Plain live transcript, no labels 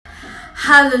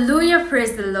Hallelujah,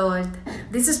 praise the Lord.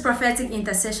 This is Prophetic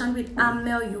Intercession with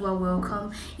Amel. You are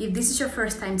welcome. If this is your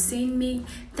first time seeing me,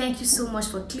 thank you so much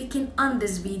for clicking on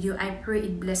this video. I pray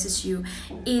it blesses you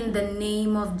in the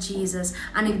name of Jesus.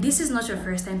 And if this is not your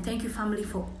first time, thank you, family,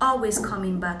 for always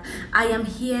coming back. I am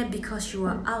here because you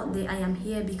are out there. I am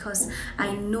here because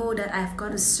I know that I've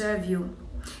got to serve you.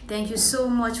 Thank you so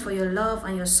much for your love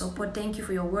and your support. Thank you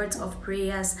for your words of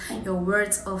prayers, your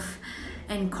words of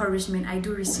encouragement. I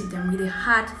do receive them with a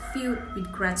heart filled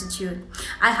with gratitude.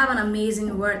 I have an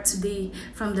amazing word today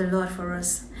from the Lord for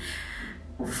us.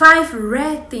 5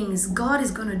 rare things God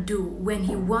is gonna do when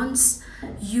He wants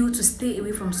you to stay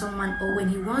away from someone, or when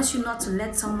He wants you not to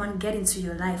let someone get into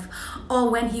your life, or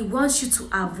when He wants you to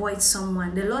avoid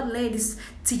someone. The Lord laid this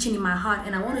teaching in my heart,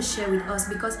 and I want to share with us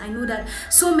because I know that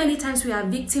so many times we are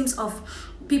victims of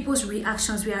people's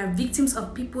reactions. We are victims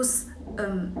of people's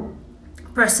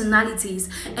personalities,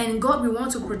 and God will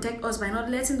want to protect us by not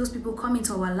letting those people come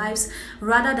into our lives,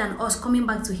 rather than us coming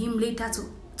back to Him later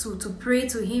to pray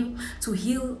to Him, to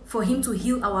heal, for Him to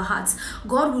heal our hearts.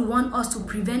 God will want us to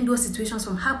prevent those situations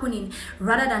from happening,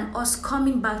 rather than us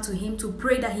coming back to Him to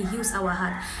pray that He heals our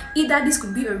heart. Either this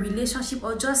could be a relationship,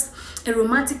 or just a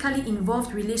romantically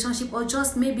involved relationship, or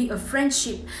just maybe a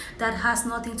friendship that has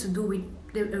nothing to do with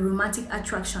the romantic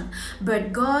attraction.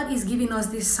 But God is giving us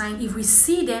this sign. If we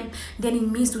see them, then it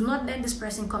means do not let this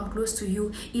person come close to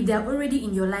you. If they are already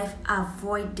in your life,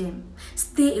 avoid them.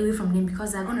 Stay away from them,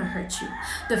 because they're going to hurt you.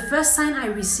 The first sign I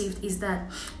received is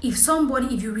that if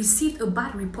you received a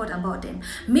bad report about them,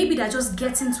 maybe they're just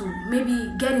get into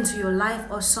your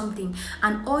life or something,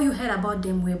 and all you heard about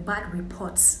them were bad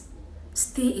reports,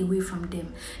 stay away from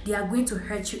them. They are going to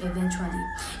hurt you eventually.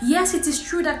 Yes, it is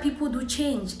true that people do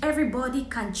change. Everybody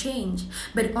can change.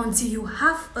 But until you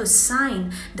have a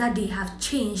sign that they have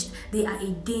changed, they are a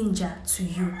danger to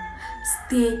you.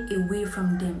 Stay away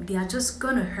from them. They are just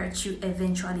gonna hurt you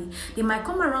eventually. They might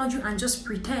come around you and just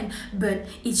pretend, but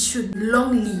it should be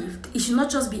long-lived. It should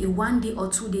not just be a 1-day or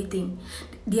 2-day thing.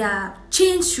 Their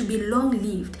change should be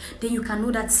long-lived. Then you can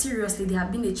know that seriously they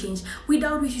have been a change,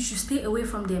 without which you should stay away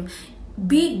from them.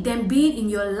 Them being in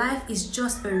your life is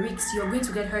just a risk. You're going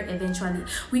to get hurt eventually.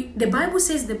 The Bible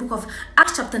says in the book of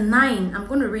Acts chapter 9, I'm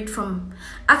going to read from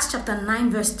Acts chapter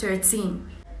 9 verse 13.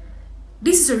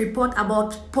 This is a report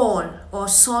about Paul, or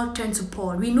Saul turned to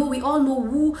Paul. We all know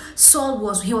who Saul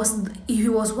was. He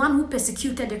was one who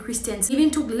persecuted the Christians. He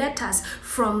even took letters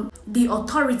from the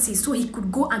authorities so he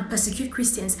could go and persecute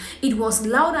Christians. It was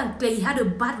loud and clear. He had a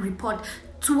bad report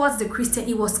towards the Christian.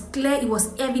 It was clear, it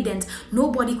was evident.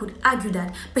 Nobody could argue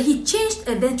that. But he changed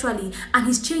eventually, and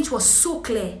his change was so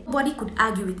clear, nobody could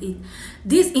argue with it.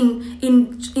 This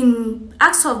in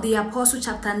Acts of the Apostle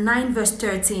chapter 9 verse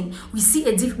 13, we see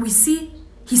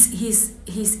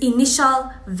his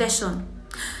initial version.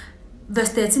 Verse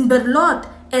 13, "But Lord,"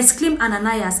 exclaimed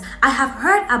Ananias, "I have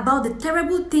heard about the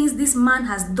terrible things this man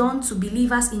has done to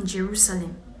believers in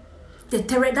Jerusalem."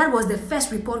 That was the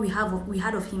first report we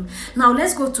had of him. Now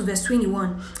let's go to verse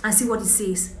 21 and see what it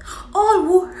says. "All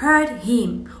who heard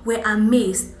him were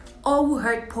amazed." All who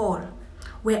heard Paul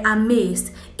were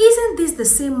amazed. "Isn't this the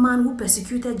same man who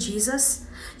persecuted Jesus'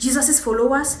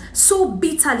 followers so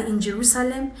bitterly in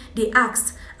Jerusalem?" They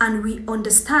asked, "And we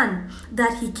understand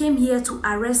that he came here to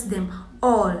arrest them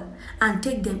all and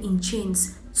take them in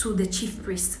chains to the chief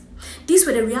priest." These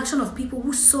were the reaction of people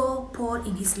who saw Paul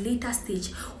in his later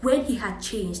stage, when he had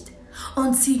changed.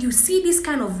 Until you see this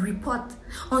kind of report,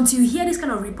 until you hear this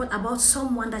kind of report about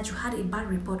someone that you had a bad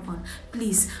report on,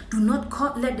 please do not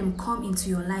let them come into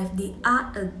your life. They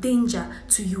are a danger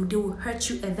to you. They will hurt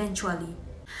you eventually.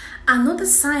 Another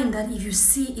sign that if you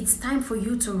see it's time for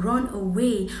you to run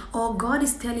away, or God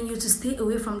is telling you to stay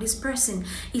away from this person,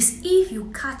 is if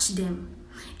you catch them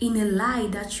in a lie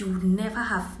that you would never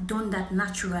have done that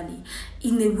naturally,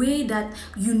 in a way that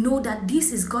you know that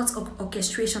this is God's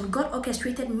orchestration. God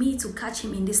orchestrated me to catch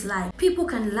him in this lie. People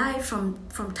can lie from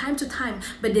time to time,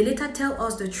 but they later tell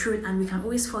us the truth, and we can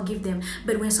always forgive them.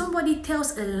 But when somebody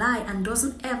tells a lie and does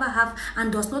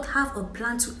not have a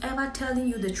plan to ever telling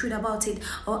you the truth about it,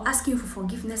 or asking for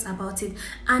forgiveness about it,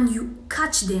 and you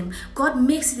catch them, God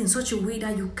makes it in such a way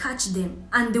that you catch them.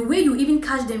 And the way you even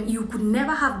catch them, you could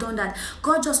never have done that.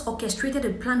 God just orchestrated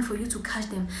a plan for you to catch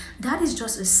them. That is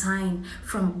just a sign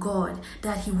from God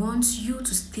that he wants you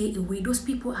to stay away. Those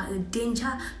people are a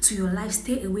danger to your life.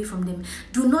 Stay away from them.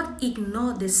 Do not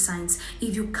ignore these signs.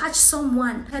 If you catch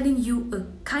someone telling you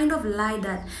a kind of lie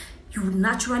that you would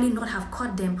naturally not have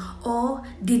caught them, or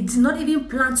they did not even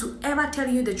plan to ever tell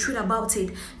you the truth about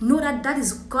it, know that that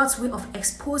is God's way of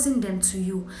exposing them to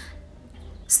you.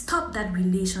 Stop that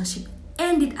relationship.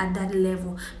 end it at that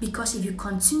level, because if you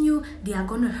continue, they are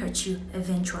going to hurt you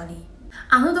eventually.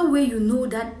 Another way you know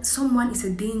that someone is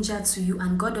a danger to you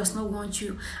and God does not want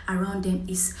you around them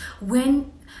is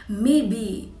when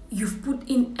maybe you've put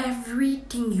in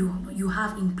everything you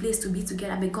have in place to be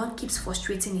together, but God keeps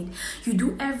frustrating it. You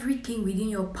do everything within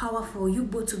your power for you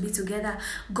both to be together.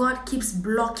 God keeps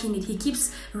blocking it. He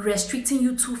keeps restricting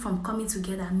you two from coming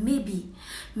together. Maybe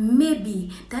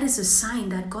that is a sign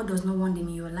that God does not want them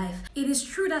in your life. It is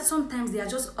true that sometimes there are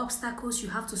just obstacles you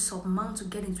have to surmount to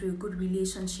get into a good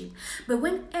relationship. But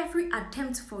when every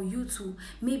attempt for you to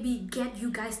maybe get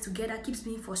you guys together keeps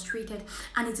being frustrated,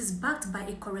 and it is backed by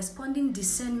a corresponding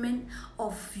discernment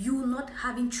of you not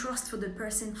having trust for the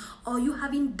person, or you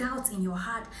having doubts in your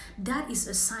heart, that is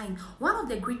a sign. One of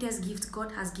the greatest gifts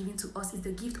God has given to us is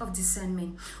the gift of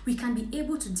discernment. We can be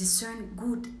able to discern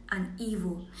good and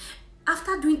evil.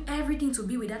 After doing everything to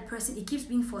be with that person, it keeps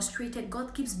being frustrated,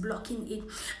 God keeps blocking it,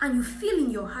 and you feel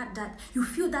in your heart that you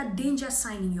feel that danger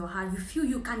sign in your heart. You feel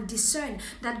you can discern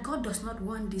that God does not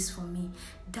want this for me.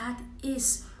 That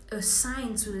is a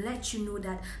sign to let you know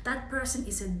that that person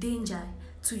is a danger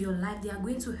to your life. They are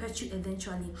going to hurt you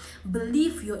eventually.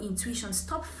 Believe your intuition.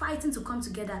 Stop fighting to come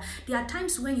together. There are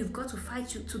times when you've got to fight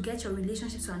to get your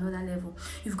relationship to another level.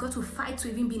 You've got to fight to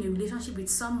even be in a relationship with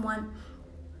someone.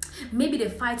 Maybe the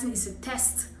fighting is a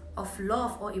test of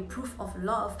love or a proof of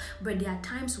love, but there are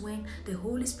times when the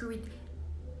Holy Spirit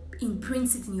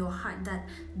imprints it in your heart that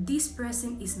this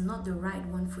person is not the right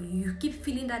one for you. You keep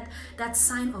feeling that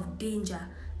sign of danger.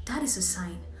 That is a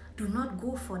sign. Do not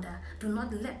go further. Do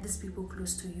not let these people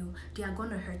close to you. They are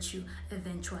going to hurt you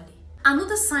eventually.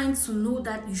 Another sign to know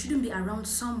that you shouldn't be around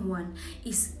someone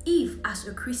is if, as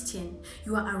a Christian,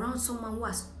 you are around someone who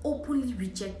has openly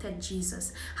rejected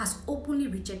Jesus, has openly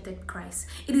rejected Christ.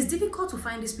 It is difficult to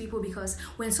find these people because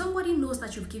when somebody knows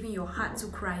that you've given your heart to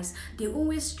Christ, they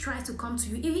always try to come to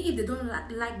you, even if they don't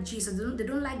like Jesus, they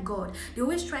don't like God. They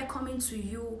always try coming to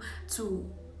you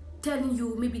to telling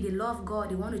you maybe they love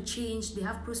God, they want to change, they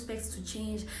have prospects to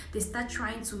change. They start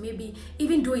trying to, maybe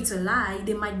even though it's a lie,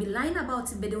 they might be lying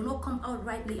about it, but they will not come out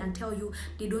rightly and tell you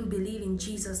they don't believe in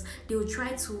Jesus. They will try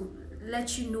to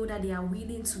let you know that they are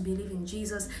willing to believe in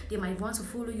Jesus. They might want to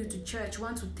follow you to church,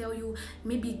 want to tell you,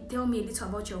 maybe tell me a little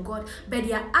about your God, but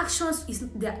their actions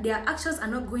are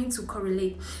not going to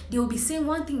correlate. They will be saying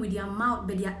one thing with their mouth,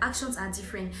 but their actions are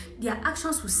different. Their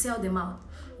actions will sell them out.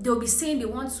 They'll be saying they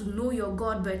want to know your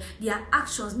God, but their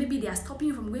actions, maybe they are stopping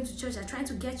you from going to church. They're trying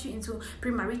to get you into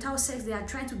premarital sex. They are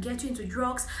trying to get you into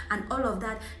drugs and all of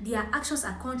that. Their actions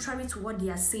are contrary to what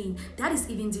they are saying. That is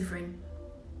even different.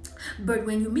 But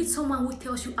when you meet someone who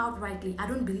tells you outrightly, I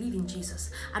don't believe in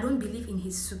Jesus, I don't believe in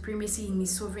his supremacy, in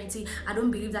his sovereignty, I don't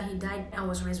believe that he died and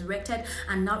was resurrected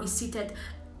and now is seated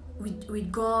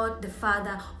with God the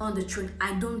Father on the throne,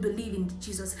 I don't believe in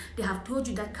Jesus, they have told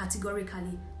you that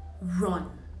categorically, run,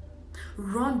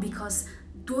 because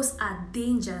those are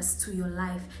dangers to your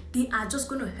life. They are just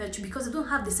going to hurt you because they don't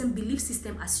have the same belief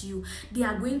system as you. They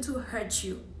are going to hurt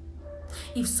you.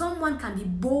 If someone can be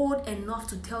bold enough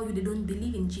to tell you they don't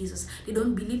believe in Jesus, they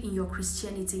don't believe in your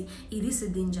Christianity, it is a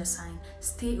danger sign.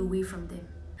 Stay away from them.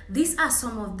 These are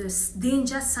some of the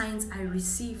danger signs I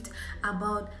received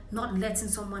about not letting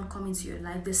someone come into your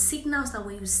life. The signals that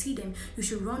when you see them, you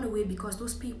should run away because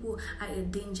those people are a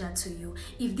danger to you.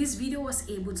 If this video was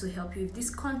able to help you, if this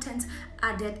content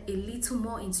added a little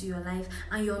more into your life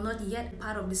and you're not yet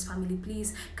part of this family,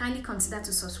 please kindly consider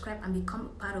to subscribe and become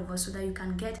part of us so that you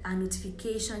can get our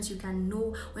notifications, you can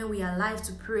know when we are live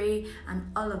to pray and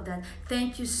all of that.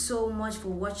 Thank you so much for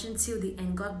watching till the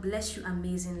end. God bless you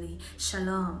amazingly.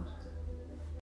 Shalom.